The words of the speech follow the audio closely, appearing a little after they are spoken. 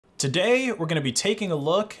Today, we're going to be taking a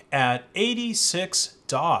look at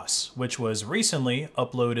 80's, which was recently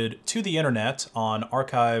uploaded to the internet on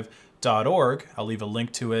archive.org. I'll leave a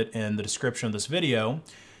link to it in the description of this video.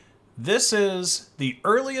 This is the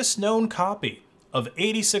earliest known copy of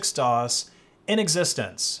 80's in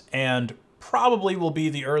existence, and probably will be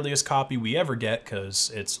the earliest copy we ever get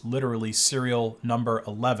because it's literally serial number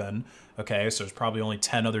 11. Okay, so there's probably only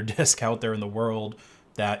 10 other disks out there in the world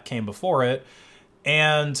that came before it.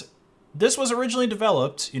 And this was originally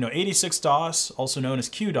developed, 80's, also known as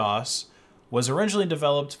QDOS, was originally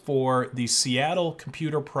developed for the Seattle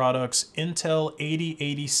Computer Products Intel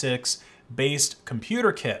 8086 based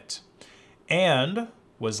computer kit, and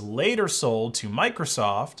was later sold to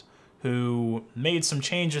Microsoft, who made some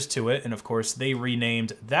changes to it, and of course they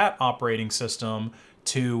renamed that operating system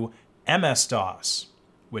to MS-DOS,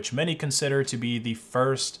 which many consider to be the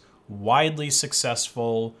first widely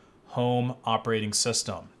successful home operating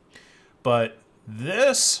system. But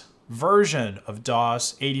this version of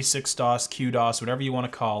DOS, 80's, QDOS, whatever you want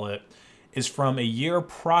to call it, is from a year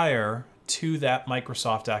prior to that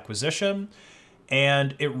Microsoft acquisition,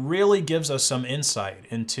 and it really gives us some insight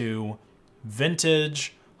into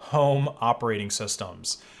vintage home operating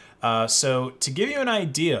systems. So to give you an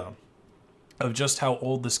idea of just how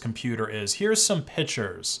old this computer is, here's some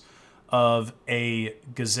pictures of a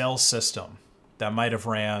Gazelle system that might have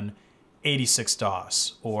ran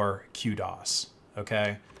 80's or QDOS,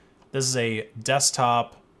 okay? This is a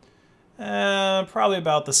desktop, probably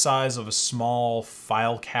about the size of a small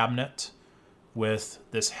file cabinet with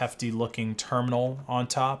this hefty looking terminal on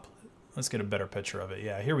top. Let's get a better picture of it.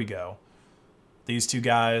 Yeah, here we go. These two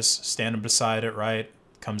guys standing beside it, right?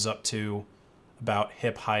 Comes up to about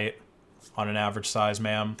hip height on an average size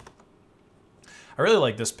man. I really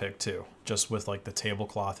like this pic too, just with like the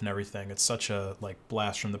tablecloth and everything. It's such a like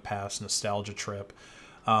blast from the past nostalgia trip.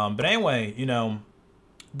 But anyway,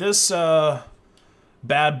 this bad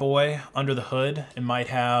boy under the hood, it might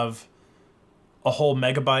have a whole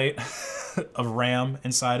megabyte of RAM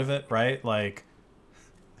inside of it, right? Like,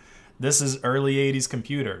 this is early 80's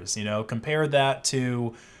computers, compare that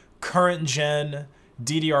to current gen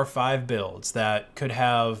DDR5 builds that could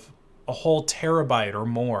have a whole terabyte or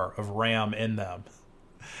more of RAM in them.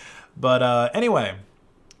 But anyway,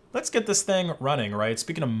 let's get this thing running, right?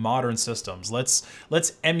 Speaking of modern systems, let's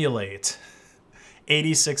emulate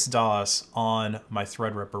 80's on my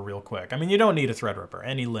Threadripper real quick. I mean, you don't need a Threadripper.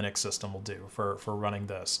 Any Linux system will do for running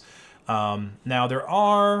this. Now, there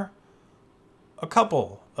are a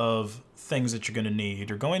couple of things that you're going to need.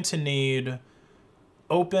 You're going to need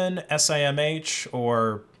Open SIMH,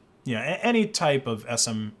 or any type of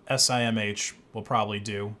SIMH will probably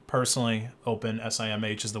do. Personally, Open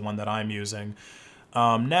SIMH is the one that I'm using.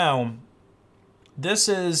 Now, this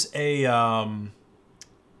is a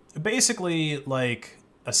basically like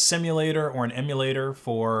a simulator or an emulator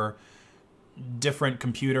for different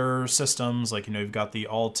computer systems. Like, you've got the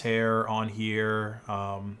Altair on here,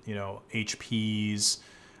 HP's,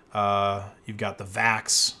 you've got the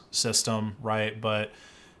VAX system, right? But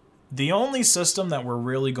the only system that we're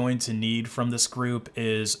really going to need from this group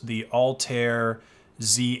is the Altair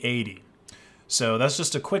Z80. So that's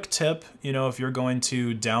just a quick tip. If you're going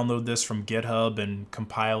to download this from GitHub and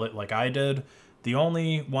compile it like I did, the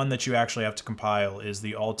only one that you actually have to compile is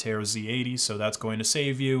the Altair Z80, so that's going to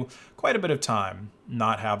save you quite a bit of time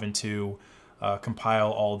not having to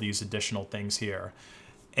compile all these additional things here.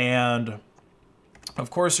 And of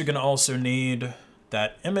course, you're going to also need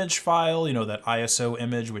that image file, that ISO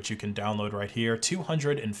image, which you can download right here,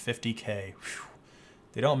 250K. Whew.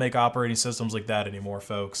 They don't make operating systems like that anymore,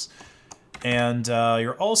 folks. And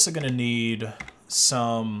you're also going to need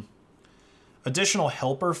some additional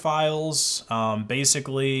helper files.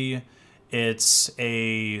 Basically, it's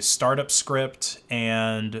a startup script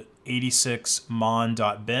and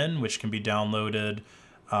 86mon.bin, which can be downloaded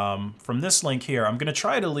from this link here. I'm going to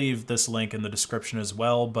try to leave this link in the description as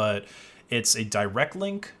well, but it's a direct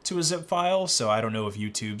link to a zip file, so I don't know if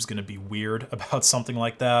YouTube's going to be weird about something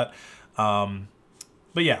like that. But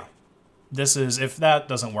yeah, this is, if that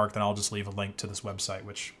doesn't work, then I'll just leave a link to this website,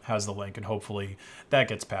 which has the link, and hopefully that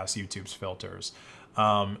gets past YouTube's filters.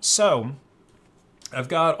 So I've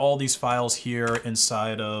got all these files here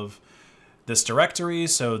inside of this directory.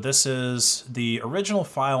 So this is the original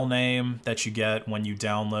file name that you get when you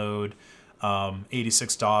download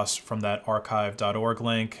 80's from that archive.org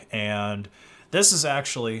link. And this is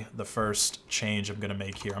actually the first change I'm going to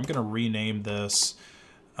make here. I'm going to rename this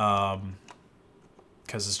because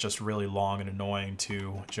it's just really long and annoying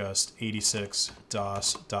to just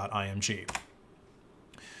 86dos.img.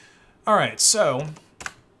 All right, so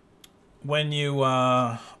when you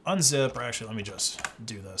unzip, or actually let me just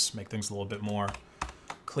do this, make things a little bit more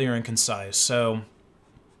clear and concise. So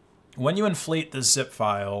when you inflate the zip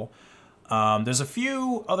file, there's a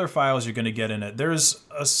few other files you're going to get in it. There's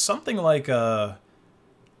something like a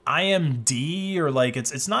IMD, or like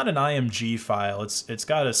it's not an IMG file. It's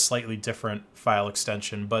got a slightly different file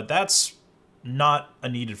extension, but that's not a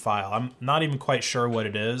needed file. I'm not even quite sure what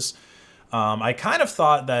it is. I kind of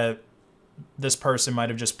thought that this person might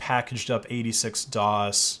have just packaged up 86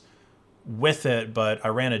 DOS with it, but I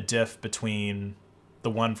ran a diff between the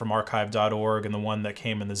one from archive.org and the one that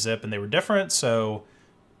came in the zip, and they were different, so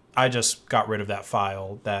I just got rid of that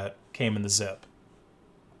file that came in the zip.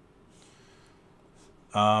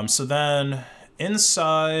 So then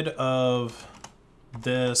inside of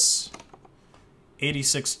this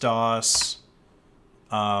 86 DOS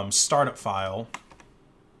startup file,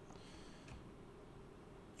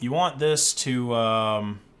 you want this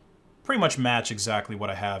to pretty much match exactly what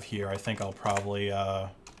I have here. I think I'll probably, I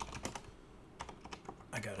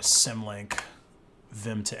got a symlink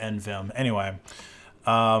vim to nvim. Anyway,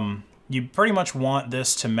 you pretty much want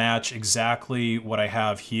this to match exactly what I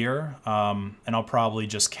have here. And I'll probably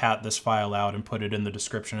just cat this file out and put it in the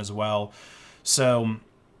description as well. So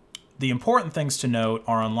the important things to note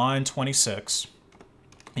are on line 26.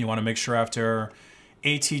 You want to make sure after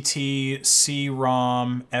ATT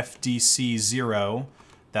CROM FDC 0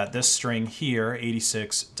 that this string here,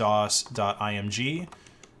 86 DOS.img,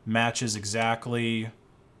 matches exactly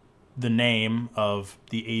the name of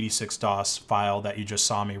the 86 DOS file that you just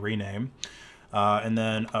saw me rename. And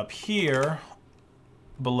then up here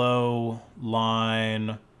below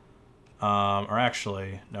line, or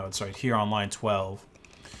actually, no, it's right here on line 12.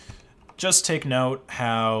 Just take note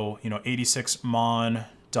how, 86mon.bin,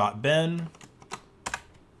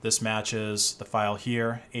 this matches the file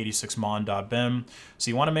here, 86mon.bin. So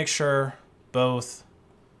you want to make sure both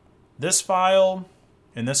this file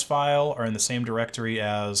and this file are in the same directory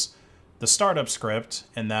as the startup script,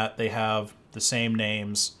 and that they have the same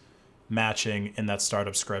names matching in that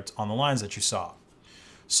startup script on the lines that you saw.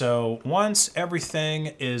 So once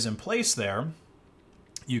everything is in place there,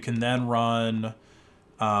 you can then run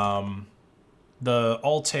the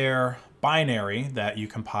Altair binary that you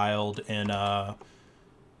compiled in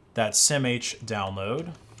that SIMH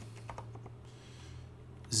download,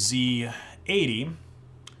 Z80.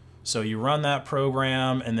 So you run that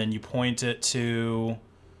program and then you point it to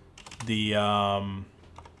the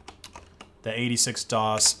 86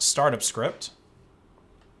 DOS startup script.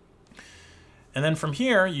 And then from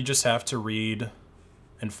here, you just have to read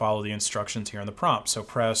and follow the instructions here in the prompt. So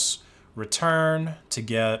press return to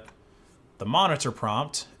get the monitor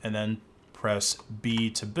prompt, and then press B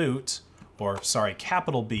to boot, or sorry,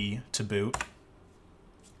 capital B to boot.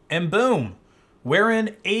 And boom, we're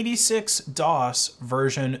in 86 DOS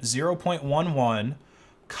version 0.11,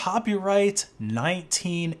 copyright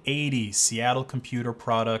 1980, Seattle Computer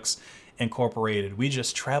Products Incorporated. We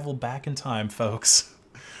just traveled back in time, folks.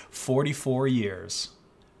 44 years.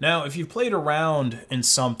 Now, if you've played around in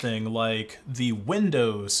something like the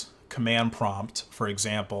Windows command prompt, for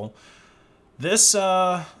example, this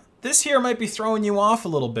here might be throwing you off a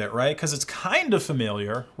little bit, right? Because it's kind of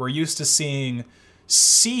familiar. We're used to seeing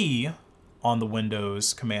C on the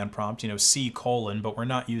Windows command prompt, C:, but we're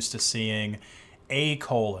not used to seeing A:,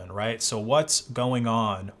 right? So what's going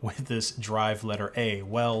on with this drive letter A?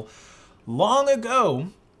 Well, long ago,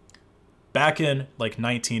 back in like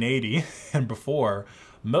 1980 and before,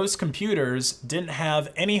 most computers didn't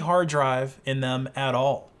have any hard drive in them at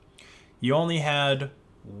all. You only had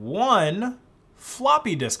one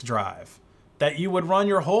floppy disk drive that you would run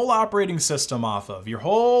your whole operating system off of. Your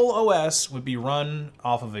whole OS would be run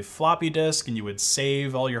off of a floppy disk, and you would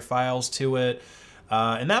save all your files to it.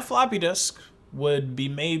 And that floppy disk would be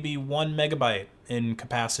maybe 1 megabyte in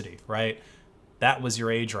capacity, right? That was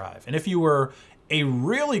your A drive. And if you were a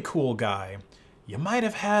really cool guy, you might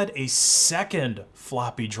have had a second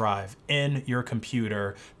floppy drive in your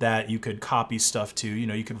computer that you could copy stuff to.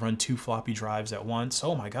 You could run 2 floppy drives at once.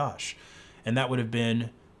 Oh my gosh. And that would have been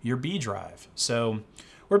your B drive. So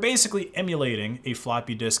we're basically emulating a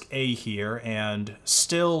floppy disk A here, and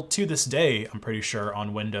still to this day, I'm pretty sure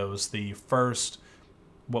on Windows, the first,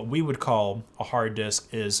 what we would call a hard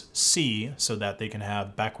disk, is C, so that they can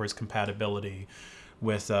have backwards compatibility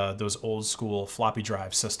with those old school floppy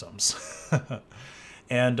drive systems.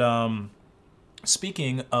 And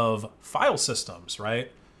speaking of file systems,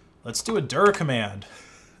 right? Let's do a dir command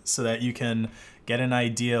so that you can get an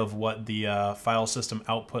idea of what the file system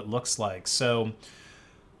output looks like. So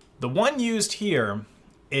the one used here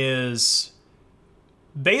is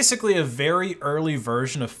Basically a very early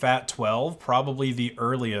version of FAT12, probably the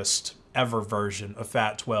earliest ever version of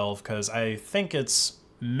FAT12, because I think it's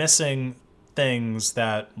missing things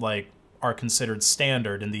that like are considered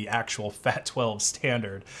standard in the actual FAT12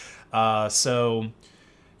 standard. So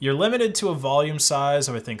you're limited to a volume size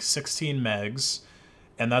of, I think, 16 megs,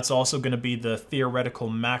 and that's also going to be the theoretical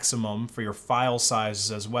maximum for your file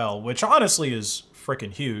sizes as well, which honestly is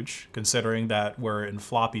freaking huge, considering that we're in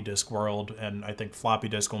floppy disk world, and I think floppy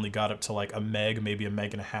disk only got up to like a meg, maybe a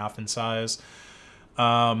meg and a half in size.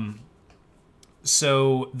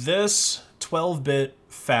 So this 12-bit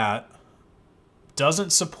FAT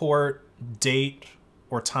doesn't support date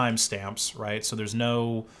or timestamps, right? So there's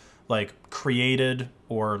no like created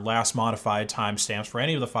or last modified timestamps for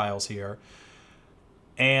any of the files here.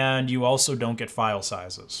 And you also don't get file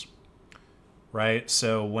sizes, right?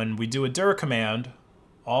 So when we do a dir command,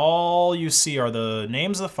 all you see are the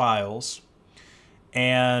names of the files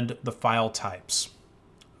and the file types.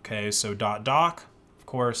 Okay, so .doc, of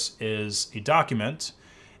course, is a document,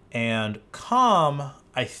 and com,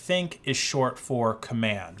 I think, is short for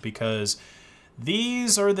command, because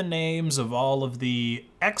these are the names of all of the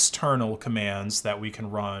external commands that we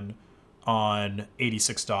can run on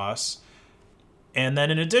 86DOS. And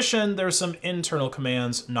then in addition, there's some internal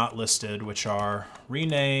commands not listed, which are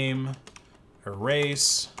rename,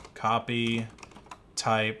 erase, copy,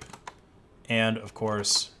 type, and of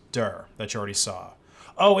course, dir, that you already saw.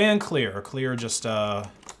 Oh, and clear. Clear just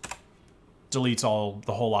deletes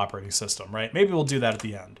the whole operating system, right? Maybe we'll do that at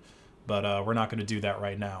the end, but we're not going to do that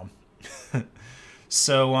right now.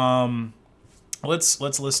 So let's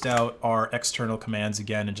list out our external commands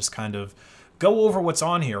again and just kind of go over what's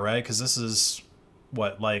on here, right? Because this is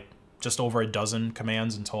what, like just over a dozen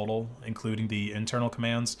commands in total, including the internal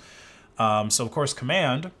commands. So of course,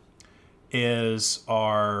 command is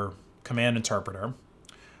our command interpreter.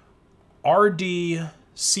 RDCPM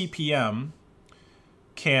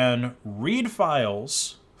can read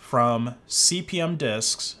files from CPM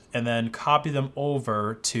disks and then copy them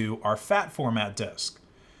over to our FAT format disk,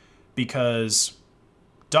 because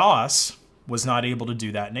DOS was not able to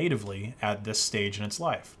do that natively at this stage in its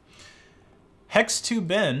life.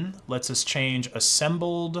 Hex2bin lets us change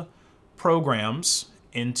assembled programs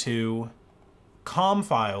into COM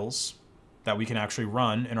files that we can actually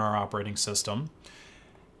run in our operating system.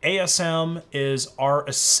 ASM is our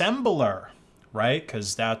assembler, right?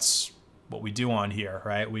 Because that's what we do on here,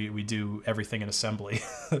 right? We do everything in assembly.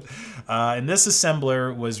 And this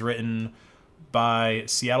assembler was written by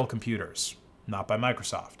Seattle Computers, not by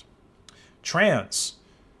Microsoft. Trans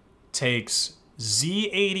takes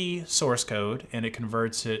Z80 source code and it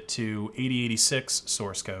converts it to 8086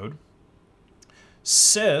 source code.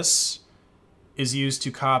 Sys is used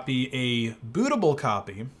to copy a bootable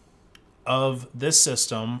copy of this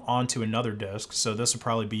system onto another disk. So this would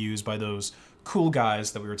probably be used by those cool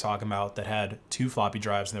guys that we were talking about that had 2 floppy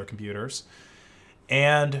drives in their computers.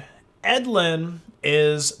 And Edlin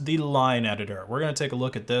is the line editor. We're going to take a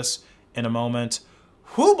look at this in a moment.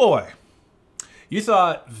 Whoo boy! You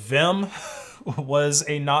thought Vim was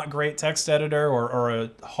a not great text editor or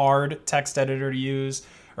a hard text editor to use,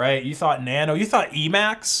 right? You thought Nano, you thought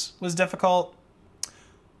Emacs was difficult.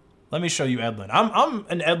 Let me show you Edlin. I'm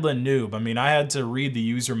an Edlin noob. I mean, I had to read the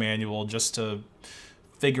user manual just to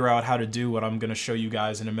figure out how to do what I'm going to show you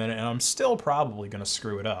guys in a minute, and I'm still probably going to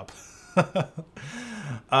screw it up.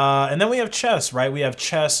 And then we have chess, right? We have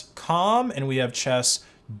chess com and we have chess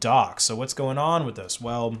doc. So what's going on with this?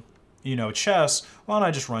 Well, you know, chess, why don't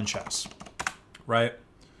I just run chess, right?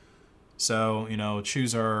 So, you know,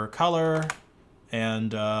 choose our color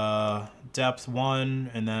and depth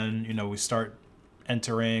 1, and then, you know, we start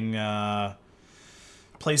entering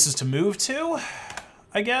places to move to,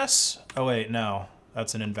 I guess. Oh wait, no,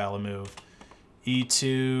 that's an invalid move.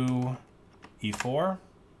 E2, E4,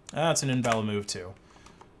 that's an invalid move too.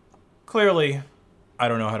 Clearly, I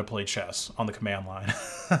don't know how to play chess on the command line.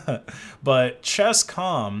 But chess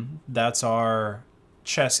com, that's our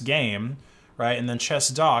chess game, right? And then chess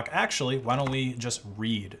doc, actually, why don't we just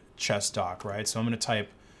read chess doc, right? So I'm going to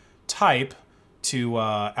type to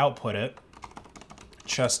output it,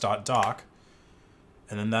 chess.doc,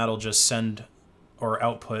 and then that'll just send or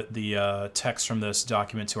output the text from this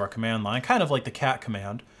document to our command line, kind of like the cat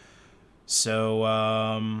command. So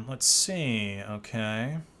let's see,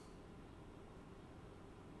 okay.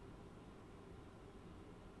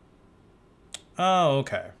 Oh,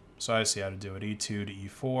 okay. So I see how to do it. E2 to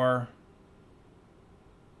E4.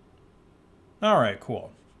 All right,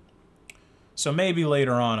 cool. So maybe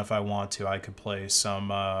later on, if I want to, I could play some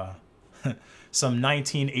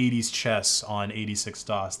 1980s chess on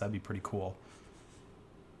 86DOS. That'd be pretty cool.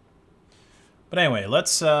 But anyway,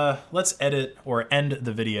 let's edit or end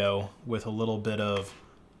the video with a little bit of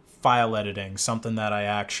file editing, something that I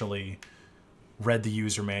actually read the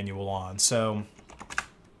user manual on. So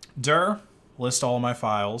dir list all of my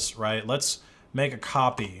files, right? Let's make a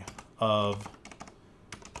copy of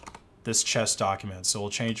this chess document. So we'll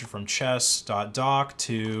change it from chess.doc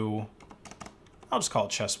to, I'll just call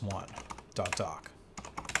it chess1.doc.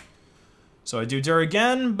 So I do dir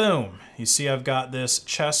again, boom. You see I've got this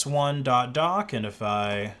chess1.doc, and if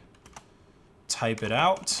I type it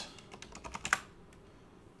out,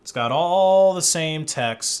 it's got all the same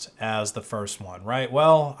text as the first one, right?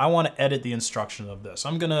 Well, I want to edit the instructions of this.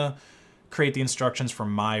 I'm gonna create the instructions for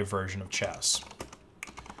my version of chess.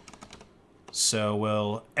 So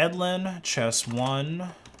we'll edlin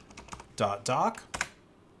chess1.doc.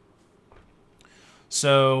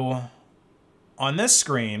 So on this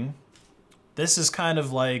screen, this is kind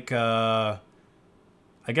of like, I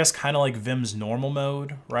guess kind of like Vim's normal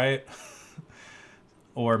mode, right?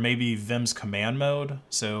 Or maybe Vim's command mode.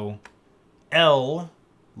 So L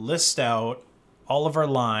lists out all of our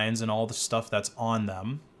lines and all the stuff that's on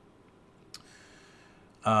them.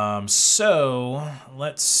 So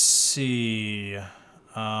let's see.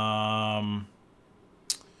 I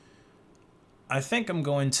think I'm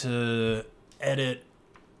going to edit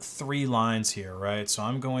 3 lines here, right? So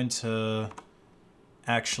I'm going to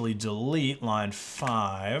actually delete line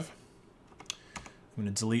 5. I'm going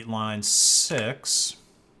to delete line 6.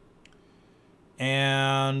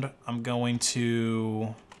 And I'm going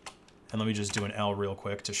to, and let me just do an L real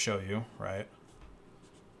quick to show you, right?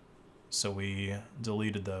 So we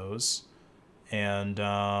deleted those. And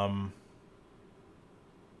I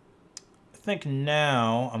think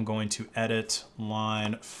now I'm going to edit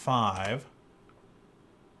line 5.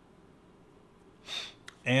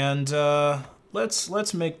 And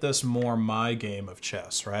let's make this more my game of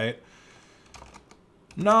chess, right?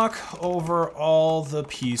 Knock over all the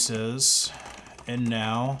pieces, and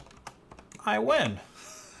now I win.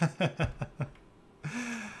 Yeah,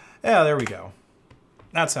 there we go.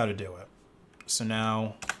 That's how to do it. So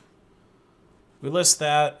now we list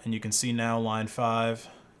that, and you can see now line 5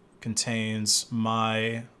 contains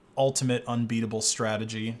my ultimate unbeatable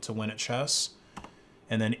strategy to win at chess.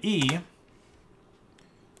 And then E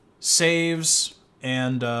saves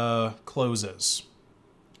and closes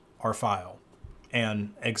our file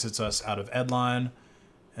and exits us out of edline.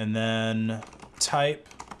 And then type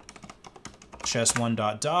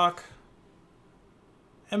chess1.doc,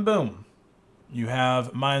 and boom, you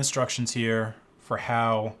have my instructions here for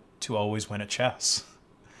how to always win at chess.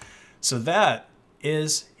 So that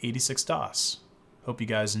is 86 DOS. Hope you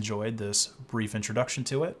guys enjoyed this brief introduction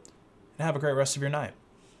to it, and have a great rest of your night.